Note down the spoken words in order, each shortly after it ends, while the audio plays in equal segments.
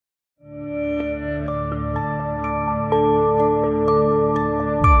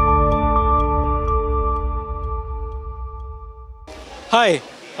Hi,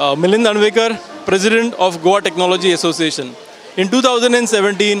 Milind Anvekar, President of Goa Technology Association. In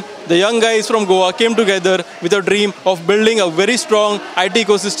 2017, the young guys from Goa came together with a dream of building a very strong IT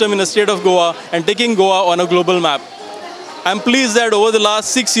ecosystem in the state of Goa and taking Goa on a global map. I'm pleased that over the last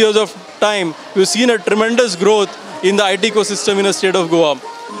 6 years of time, we've seen a tremendous growth in the IT ecosystem in the state of Goa,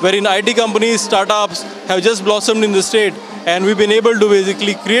 wherein IT companies, startups have just blossomed in the state, and we've been able to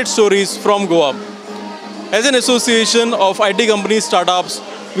basically create stories from Goa. As an association of IT companies, startups,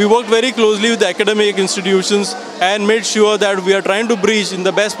 we worked very closely with the academic institutions and made sure that we are trying to bridge in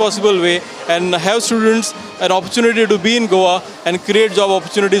the best possible way and have students an opportunity to be in Goa and create job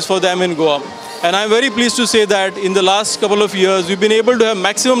opportunities for them in Goa. And I'm very pleased to say that in the last couple of years, we've been able to have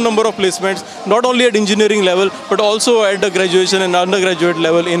maximum number of placements, not only at engineering level, but also at the graduation and undergraduate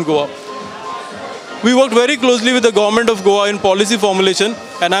level in Goa. We worked very closely with the government of Goa in policy formulation,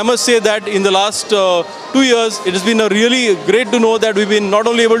 and I must say that in the last 2 years, it has been a really great to know that we've been not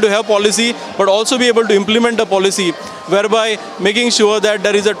only able to have policy, but also be able to implement a policy, whereby making sure that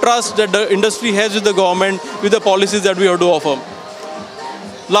there is a trust that the industry has with the government, with the policies that we have to offer.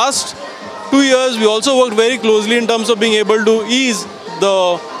 Last 2 years, we also worked very closely in terms of being able to ease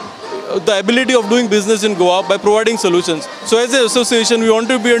the ability of doing business in Goa by providing solutions. So as an association, we want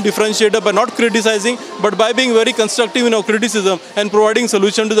to be a differentiator by not criticizing, but by being very constructive in our criticism and providing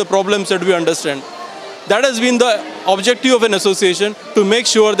solution to the problems that we understand. That has been the objective of an association, to make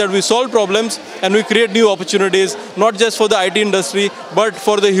sure that we solve problems and we create new opportunities, not just for the IT industry, but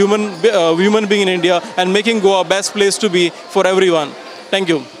for the human being in India, and making Goa best place to be for everyone. Thank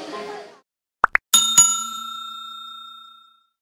you.